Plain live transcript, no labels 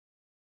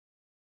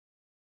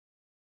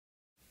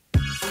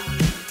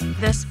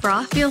This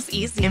bra feels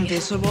easy.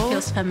 Invisible.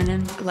 Feels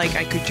feminine. Like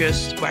I could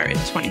just wear it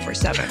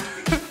 24/7.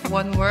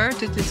 One word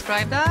to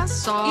describe that?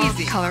 Soft.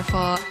 Easy.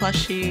 Colorful.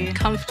 Plushy.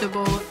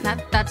 Comfortable.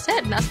 That's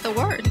it. That's the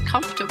word.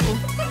 Comfortable.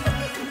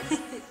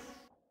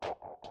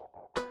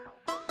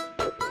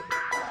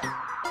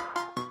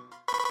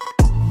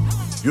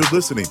 You're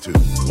listening to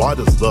Why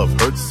Does Love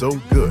Hurt So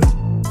Good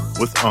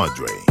with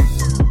Andre.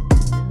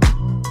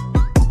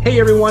 Hey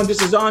everyone,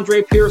 this is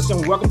Andre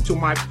Pearson. Welcome to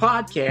my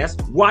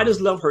podcast, Why Does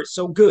Love Hurt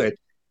So Good?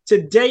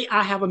 Today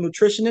I have a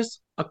nutritionist,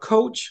 a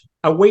coach,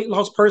 a weight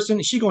loss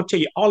person. She's going to tell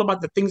you all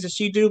about the things that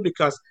she do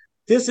because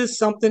this is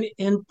something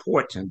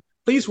important.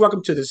 Please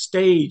welcome to the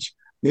stage,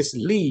 Miss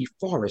Lee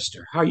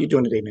Forrester. How are you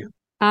doing today, ma'am?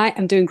 I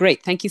am doing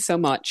great. Thank you so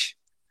much.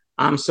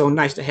 I'm so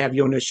nice to have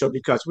you on this show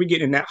because we're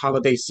getting in that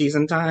holiday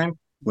season time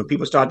when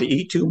people start to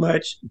eat too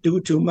much, do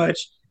too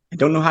much, and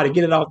don't know how to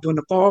get it off during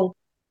the fall.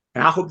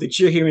 And I hope that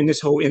you're hearing this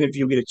whole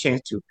interview, get a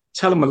chance to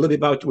tell them a little bit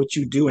about what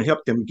you do and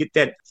help them get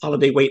that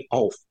holiday weight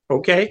off,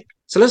 okay?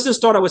 So let's just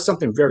start out with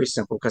something very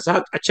simple because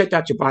I checked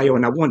out your bio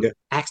and I wanted to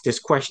ask this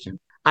question.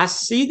 I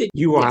see that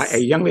you are a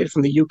young lady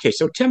from the UK.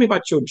 So tell me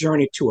about your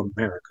journey to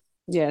America.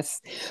 Yes.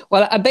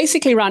 Well, I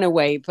basically ran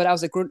away, but I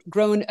was a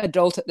grown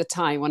adult at the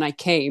time when I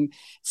came.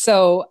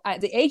 So at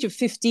the age of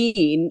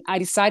 15, I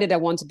decided I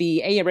wanted to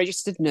be a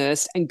registered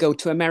nurse and go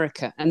to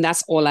America. And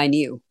that's all I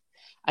knew.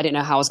 I didn't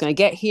know how I was going to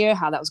get here,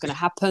 how that was going to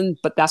happen,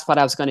 but that's what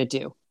I was going to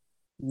do.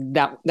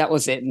 That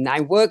was it. And I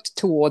worked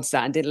towards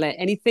that and didn't let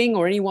anything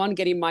or anyone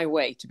get in my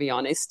way, to be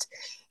honest.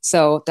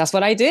 So that's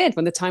what I did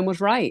when the time was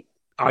right.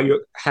 Are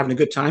you having a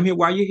good time here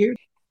while you're here?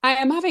 I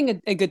am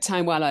having a good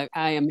time while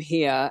I am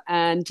here.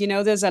 And,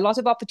 there's a lot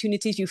of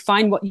opportunities. You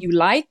find what you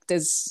like.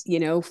 There's,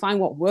 find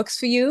what works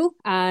for you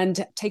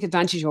and take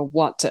advantage of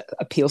what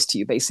appeals to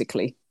you,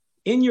 basically.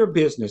 In your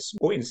business,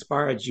 what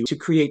inspired you to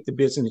create the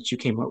business that you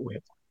came up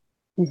with?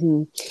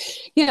 Mm-hmm.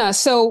 Yeah,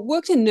 so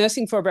worked in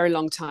nursing for a very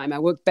long time. I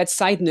worked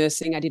bedside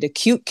nursing. I did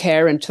acute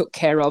care and took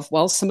care of,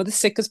 some of the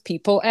sickest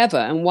people ever.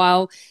 And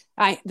while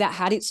that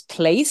had its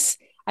place,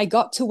 I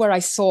got to where I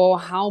saw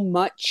how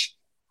much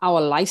our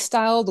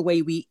lifestyle, the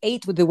way we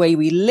ate, with the way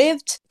we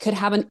lived, could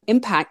have an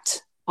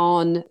impact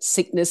on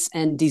sickness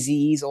and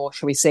disease, or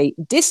shall we say,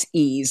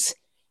 dis-ease.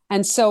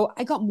 And so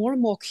I got more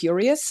and more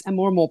curious and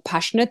more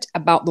passionate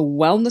about the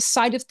wellness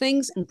side of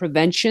things and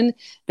prevention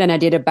than I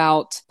did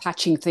about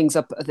patching things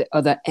up at the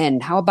other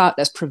end. How about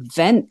let's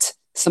prevent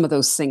some of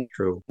those things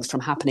from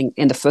happening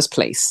in the first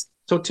place?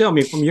 So tell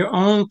me, from your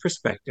own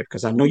perspective,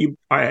 because I know you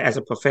are as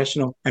a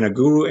professional and a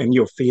guru in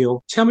your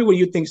field, tell me what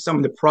you think some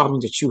of the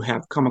problems that you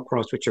have come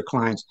across with your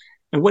clients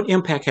and what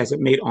impact has it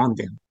made on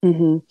them?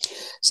 Mm-hmm.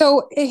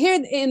 So here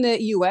in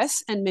the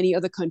US and many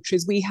other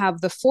countries, we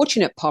have the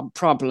fortunate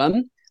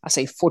problem. I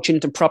say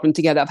fortunate and problem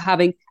together, of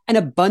having an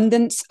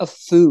abundance of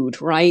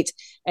food, right?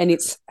 And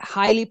it's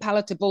highly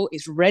palatable,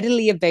 it's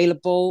readily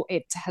available,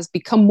 it has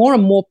become more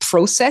and more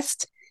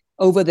processed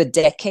over the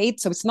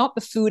decades. So it's not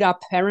the food our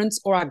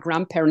parents or our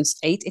grandparents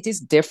ate. It is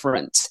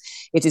different.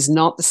 It is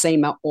not the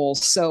same at all.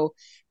 So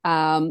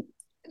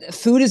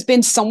food has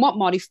been somewhat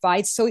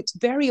modified. So it's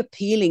very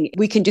appealing.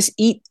 We can just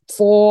eat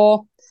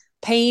for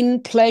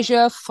pain,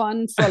 pleasure,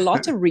 fun, for a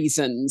lot of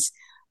reasons.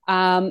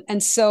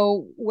 And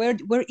so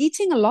we're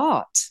eating a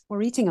lot.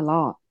 We're eating a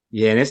lot.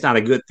 Yeah, and it's not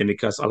a good thing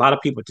because a lot of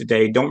people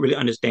today don't really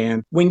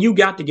understand when you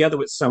got together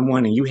with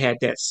someone and you had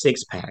that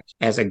six pack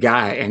as a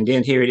guy, and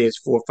then here it is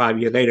 4 or 5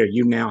 years later,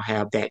 you now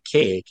have that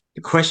keg.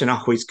 The question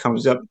always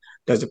comes up,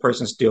 does the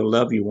person still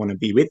love you, want to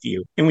be with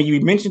you? And when you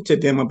mention to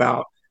them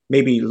about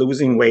maybe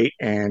losing weight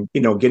and,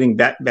 getting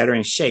back better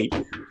in shape,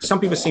 some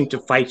people seem to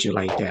fight you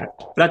like that.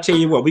 But I tell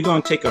you what, we're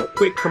going to take a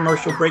quick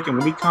commercial break. And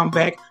when we come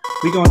back,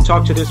 we're going to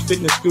talk to this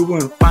fitness guru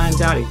and find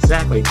out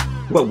exactly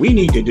what we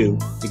need to do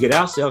to get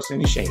ourselves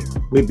in shape.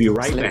 We'll be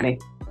right back.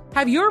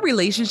 Have your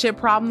relationship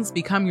problems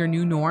become your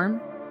new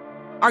norm?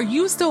 Are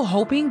you still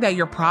hoping that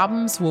your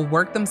problems will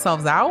work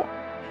themselves out?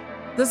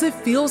 Does it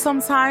feel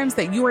sometimes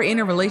that you are in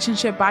a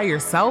relationship by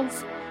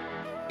yourself?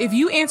 If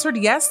you answered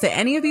yes to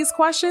any of these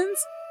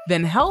questions,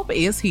 then help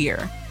is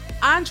here.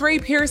 Andre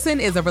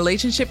Pearson is a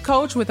relationship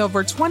coach with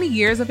over 20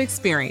 years of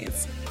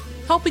experience,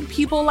 helping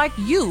people like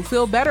you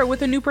feel better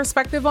with a new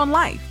perspective on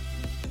life.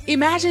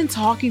 Imagine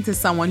talking to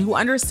someone who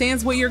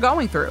understands what you're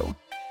going through.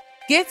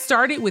 Get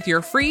started with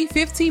your free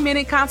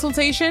 15-minute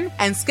consultation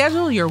and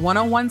schedule your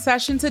one-on-one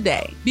session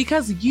today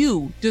because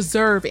you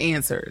deserve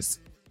answers.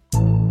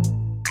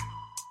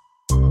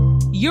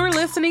 You're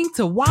listening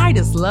to Why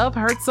Does Love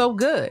Hurt So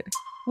Good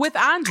with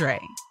Andre.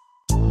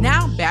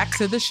 Now back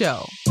to the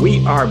show.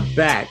 We are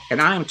back,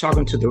 and I am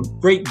talking to the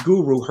great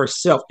guru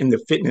herself in the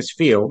fitness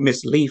field,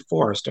 Miss Lee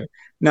Forrester.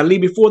 Now, Lee,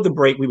 before the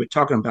break, we were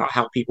talking about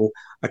how people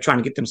are trying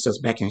to get themselves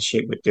back in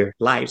shape with their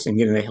lives and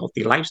getting a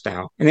healthy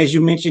lifestyle. And as you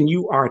mentioned,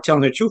 you are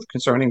telling the truth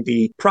concerning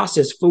the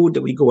processed food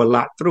that we go a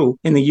lot through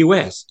in the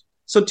U.S.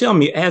 So tell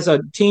me, as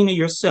a teen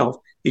yourself,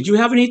 did you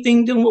have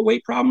anything dealing with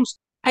weight problems?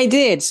 I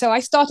did. So I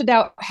started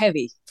out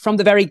heavy from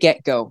the very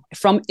get-go,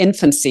 from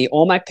infancy.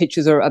 All my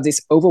pictures are of this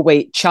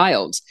overweight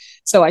child.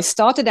 So I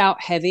started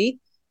out heavy.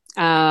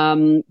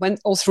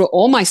 Went all through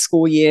all my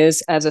school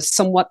years as a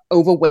somewhat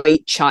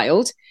overweight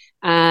child,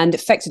 and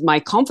affected my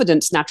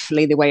confidence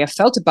naturally, the way I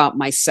felt about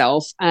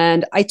myself.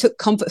 And I took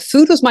comfort.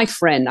 Food was my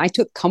friend. I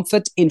took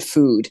comfort in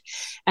food.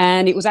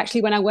 And it was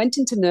actually when I went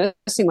into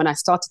nursing, when I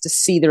started to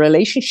see the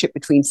relationship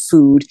between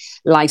food,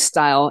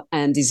 lifestyle,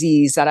 and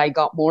disease, that I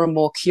got more and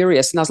more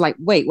curious. And I was like,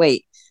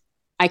 wait,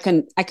 I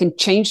can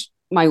change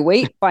my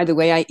weight by the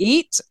way I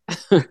eat.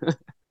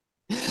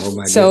 Oh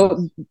my So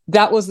goodness.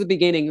 that was the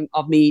beginning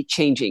of me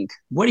changing.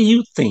 What do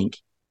you think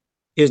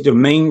is the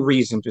main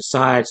reason,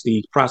 besides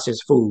the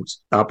processed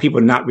foods, people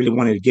not really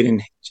wanting to get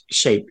in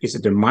shape? Is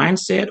it their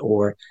mindset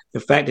or the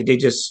fact that they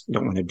just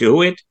don't want to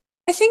do it?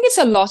 I think it's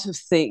a lot of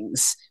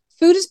things.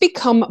 Food has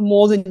become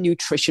more than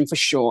nutrition for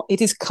sure.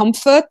 It is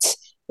comfort.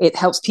 It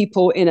helps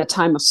people in a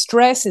time of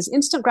stress. It's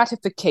instant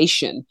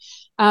gratification.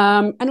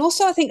 And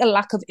also, I think a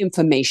lack of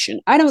information.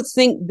 I don't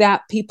think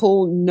that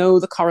people know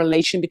the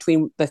correlation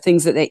between the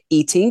things that they're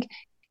eating.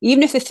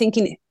 Even if they're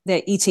thinking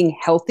they're eating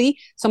healthy,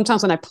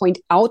 sometimes when I point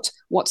out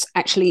what's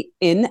actually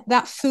in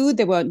that food,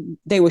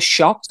 they were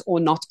shocked or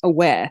not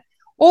aware.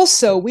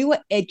 Also, we were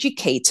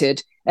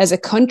educated as a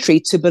country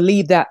to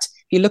believe that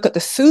if you look at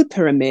the food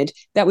pyramid,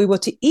 that we were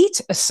to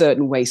eat a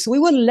certain way. So we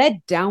were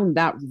led down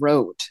that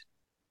road.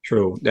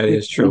 True. That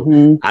is true.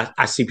 Mm-hmm.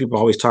 I see people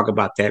always talk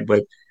about that,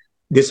 but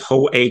this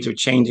whole age of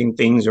changing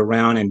things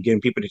around and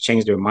getting people to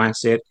change their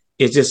mindset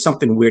is just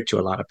something weird to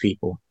a lot of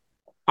people.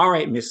 All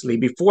right, Miss Lee,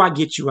 before I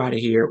get you out of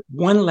here,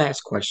 one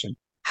last question.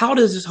 How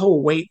does this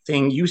whole weight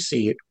thing, you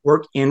see it,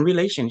 work in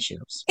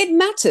relationships? It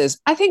matters,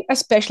 I think,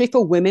 especially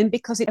for women,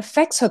 because it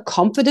affects her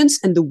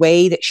confidence and the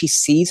way that she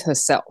sees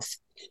herself.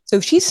 So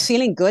if she's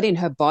feeling good in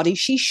her body,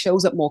 she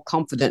shows up more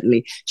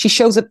confidently. She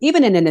shows up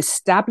even in an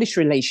established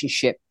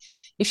relationship.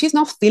 If she's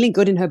not feeling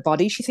good in her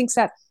body, she thinks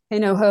that,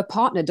 her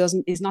partner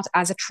is not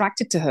as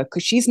attracted to her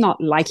because she's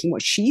not liking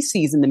what she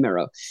sees in the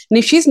mirror. And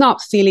if she's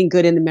not feeling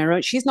good in the mirror,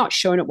 she's not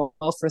showing up well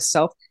for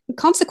herself, and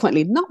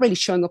consequently not really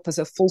showing up as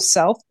her full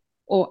self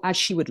or as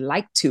she would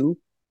like to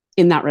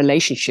in that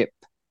relationship,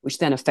 which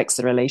then affects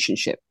the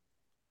relationship.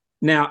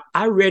 Now,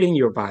 I read in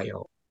your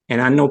bio, and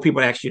I know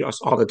people ask you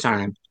this all the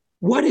time,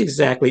 what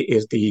exactly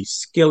is the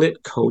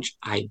Skillet Coach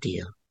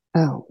idea?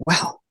 Oh,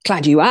 well,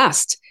 glad you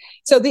asked.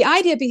 So the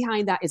idea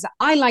behind that is that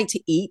I like to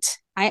eat.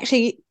 I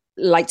actually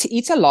like to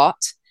eat a lot.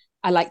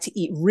 I like to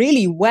eat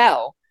really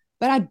well,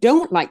 but I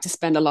don't like to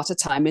spend a lot of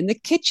time in the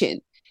kitchen.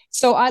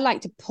 So I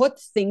like to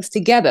put things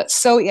together.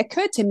 So it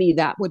occurred to me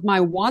that with my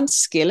one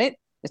skillet,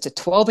 it's a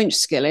 12-inch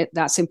skillet,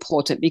 that's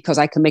important because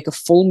I can make a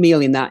full meal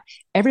in that.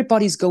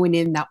 Everybody's going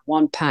in that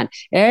one pan.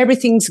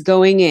 Everything's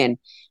going in.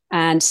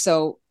 And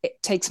so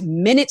it takes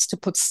minutes to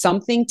put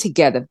something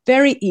together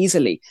very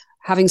easily,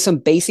 having some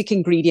basic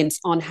ingredients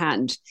on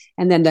hand.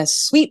 And then the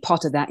sweet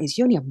part of that is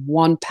you only have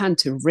one pan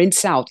to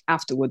rinse out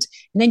afterwards.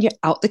 And then you're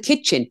out the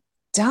kitchen.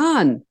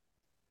 Done.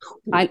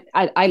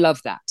 I love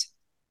that.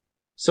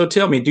 So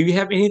tell me, do you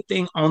have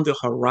anything on the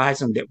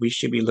horizon that we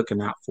should be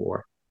looking out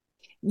for?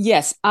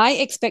 Yes, I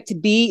expect to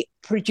be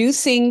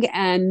producing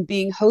and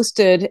being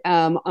hosted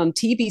on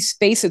TV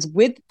spaces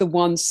with the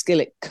One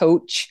Skillet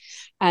Coach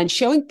and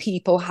showing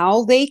people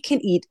how they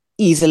can eat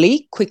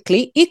easily,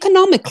 quickly,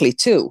 economically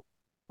too.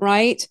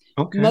 Right?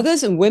 Okay.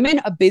 Mothers and women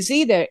are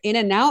busy. They're in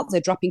and out.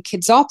 They're dropping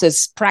kids off.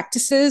 There's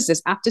practices.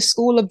 There's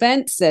after-school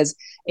events. There's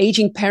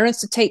aging parents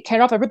to take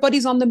care of.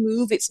 Everybody's on the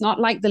move. It's not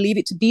like the Leave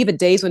It to Beaver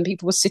days when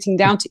people were sitting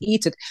down to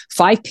eat at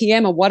 5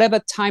 p.m. or whatever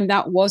time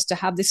that was to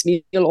have this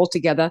meal all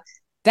together.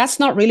 That's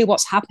not really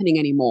what's happening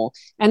anymore.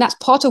 And that's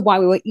part of why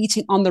we were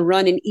eating on the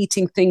run and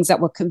eating things that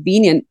were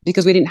convenient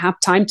because we didn't have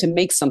time to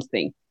make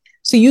something.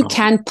 So you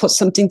can put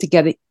something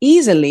together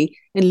easily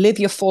and live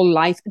your full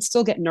life and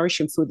still get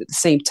nourishing food at the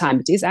same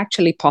time. It is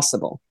actually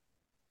possible.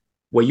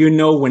 Well,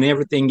 when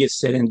everything gets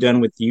said and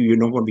done with you, I'm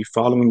going to be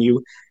following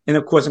you. And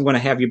of course, I'm going to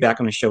have you back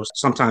on the show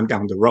sometime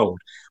down the road.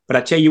 But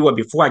I tell you what,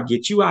 before I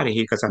get you out of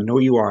here, because I know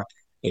you are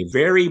a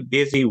very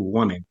busy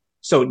woman.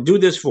 So do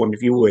this for me,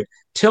 if you would.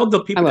 Tell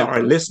the people that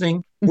are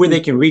listening where they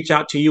can reach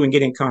out to you and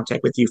get in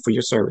contact with you for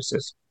your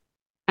services.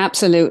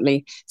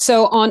 Absolutely.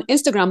 So on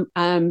Instagram,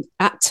 I'm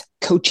at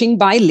Coaching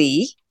by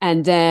Lee.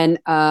 And then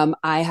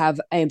I have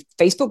a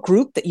Facebook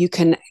group that you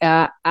can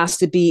ask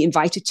to be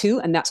invited to.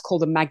 And that's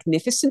called The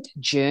Magnificent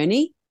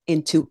Journey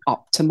into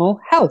Optimal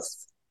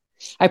Health.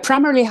 I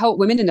primarily help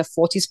women in their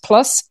 40s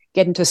plus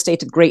get into a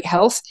state of great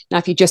health. Now,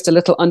 if you're just a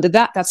little under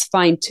that, that's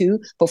fine too.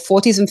 But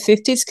 40s and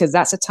 50s, because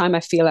that's a time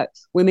I feel like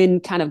women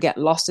kind of get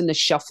lost in the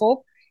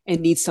shuffle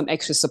and need some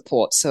extra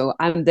support. So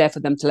I'm there for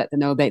them to let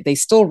them know they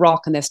still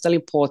rock and they're still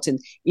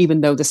important,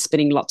 even though they're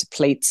spinning lots of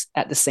plates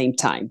at the same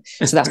time.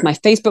 So that's my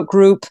Facebook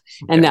group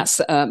and that's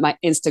my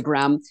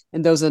Instagram.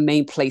 And those are the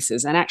main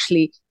places. And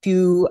actually, if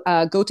you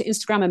go to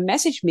Instagram and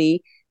message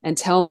me and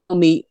tell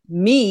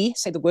me,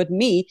 say the word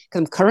me,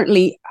 because I'm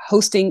currently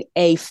hosting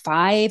a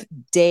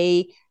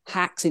 5-day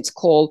hack. It's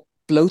called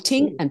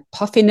Bloating and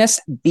Puffiness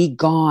Be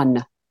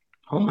Gone.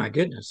 Oh, my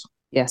goodness.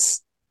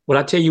 Yes. Well,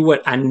 I tell you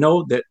what, I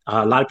know that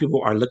a lot of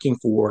people are looking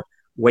for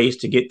ways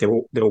to get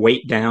their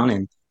weight down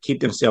and keep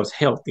themselves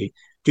healthy.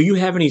 Do you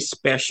have any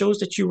specials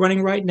that you're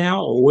running right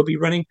now or will be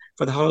running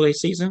for the holiday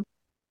season?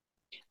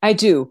 I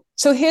do.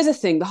 So here's the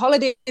thing. The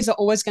holidays are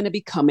always going to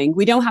be coming.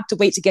 We don't have to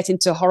wait to get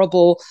into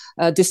horrible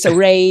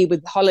disarray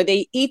with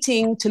holiday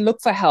eating to look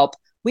for help.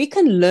 We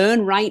can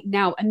learn right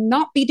now and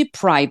not be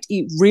deprived.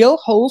 Eat real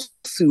whole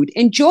food.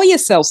 Enjoy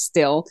yourself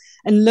still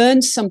and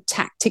learn some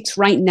tactics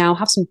right now.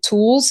 Have some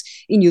tools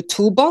in your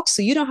toolbox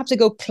so you don't have to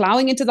go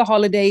plowing into the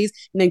holidays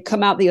and then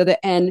come out the other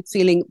end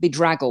feeling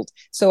bedraggled.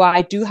 So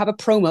I do have a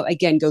promo.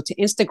 Again, go to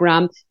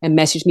Instagram and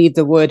message me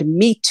the word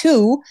me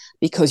too,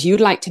 because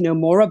you'd like to know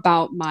more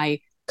about my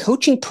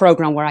coaching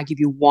program where I give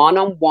you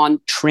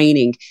one-on-one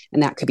training.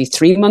 And that could be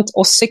 3 months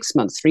or 6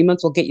 months. 3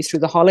 months will get you through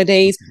the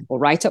holidays or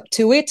right up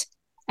to it.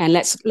 And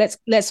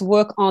let's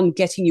work on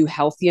getting you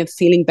healthy and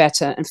feeling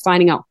better and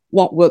finding out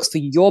what works for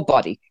your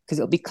body, because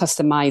it'll be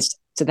customized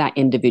to that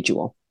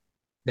individual.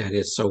 That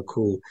is so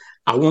cool.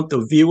 I want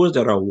the viewers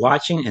that are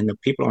watching and the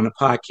people on the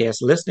podcast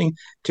listening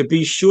to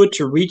be sure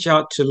to reach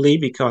out to Lee,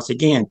 because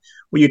again,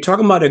 when you're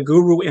talking about a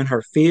guru in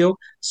her field,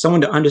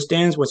 someone that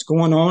understands what's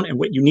going on and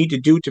what you need to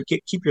do to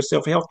keep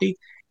yourself healthy,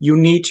 you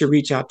need to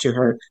reach out to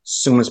her as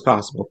soon as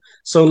possible.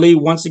 So Lee,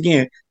 once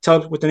again,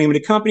 tell us what the name of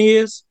the company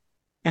is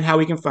and how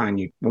we can find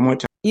you one more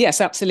time.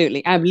 Yes,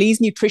 absolutely. I'm Lee's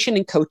Nutrition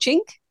and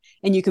Coaching,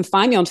 and you can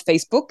find me on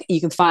Facebook.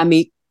 You can find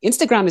me.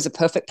 Instagram is a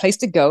perfect place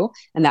to go,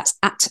 and that's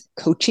at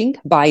Coaching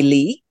by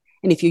Lee.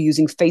 And if you're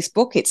using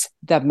Facebook, it's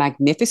The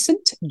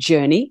Magnificent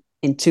Journey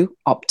into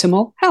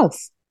Optimal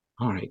Health.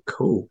 All right,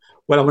 cool.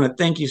 Well, I want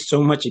to thank you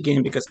so much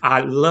again, because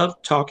I love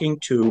talking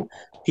to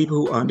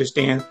people who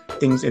understand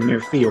things in their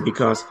field,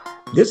 because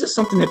this is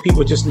something that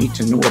people just need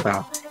to know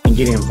about and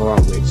get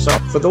involved with. So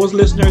for those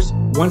listeners,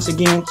 once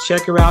again,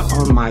 check her out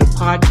on my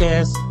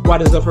podcast, Why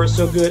Does Love Hurt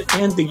So Good,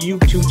 and the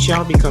YouTube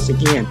channel, because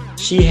again,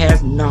 she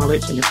has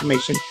knowledge and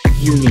information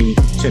you need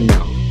to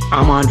know.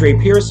 I'm Andre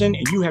Pearson,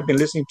 and you have been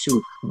listening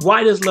to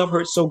Why Does Love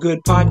Hurt So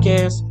Good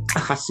podcast.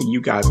 I'll see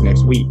you guys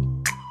next week.